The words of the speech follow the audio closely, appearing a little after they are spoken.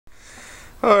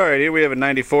Alright, here we have a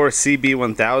 94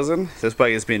 CB1000. This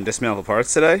bike is being dismantled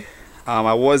parts today.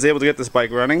 I was able to get this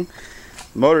bike running.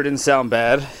 The motor didn't sound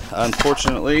bad.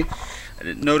 Unfortunately, I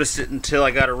didn't notice it until I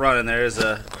got it running. There is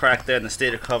a crack there in the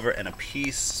stator cover, and a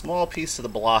small piece of the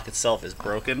block itself is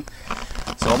broken.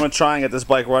 So I'm going to try and get this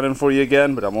bike running for you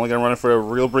again, but I'm only going to run it for a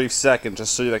real brief second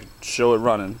just so I can show it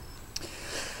running.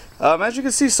 As you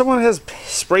can see, someone has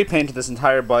spray painted this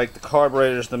entire bike. The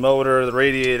carburetors, the motor, the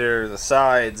radiator, the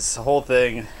sides, the whole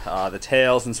thing. The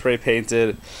tail's been spray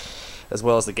painted, as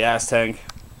well as the gas tank.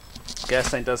 The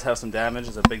gas tank does have some damage.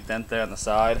 There's a big dent there on the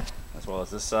side, as well as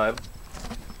this side.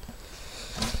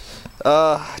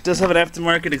 It does have an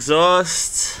aftermarket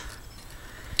exhaust.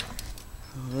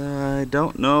 I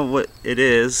don't know what it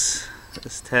is.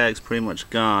 This tag's pretty much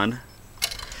gone.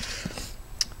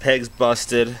 Peg's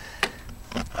busted.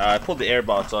 I pulled the air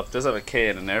box off. It does have a K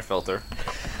and an air filter,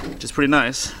 which is pretty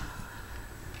nice.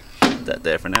 Put that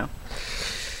there for now.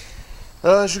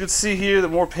 As you can see here, the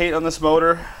more paint on this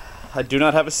motor. I do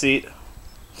not have a seat.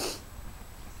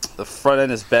 The front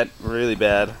end is bent really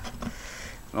bad.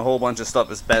 And a whole bunch of stuff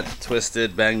is bent,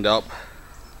 twisted, banged up.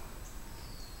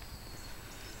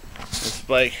 This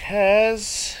bike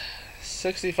has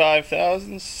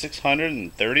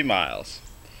 65,630 miles.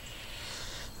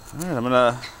 Alright, I'm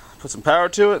gonna put some power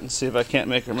to it and see if I can't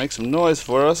make her make some noise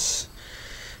for us,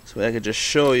 so I could just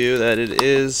show you that it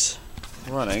is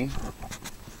running.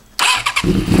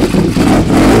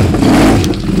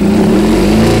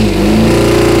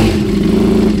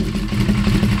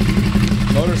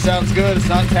 Motor sounds good. It's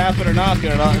not tapping or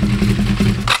knocking or nothing.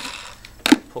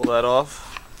 Pull that off.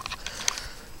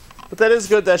 But that is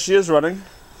good that she is running.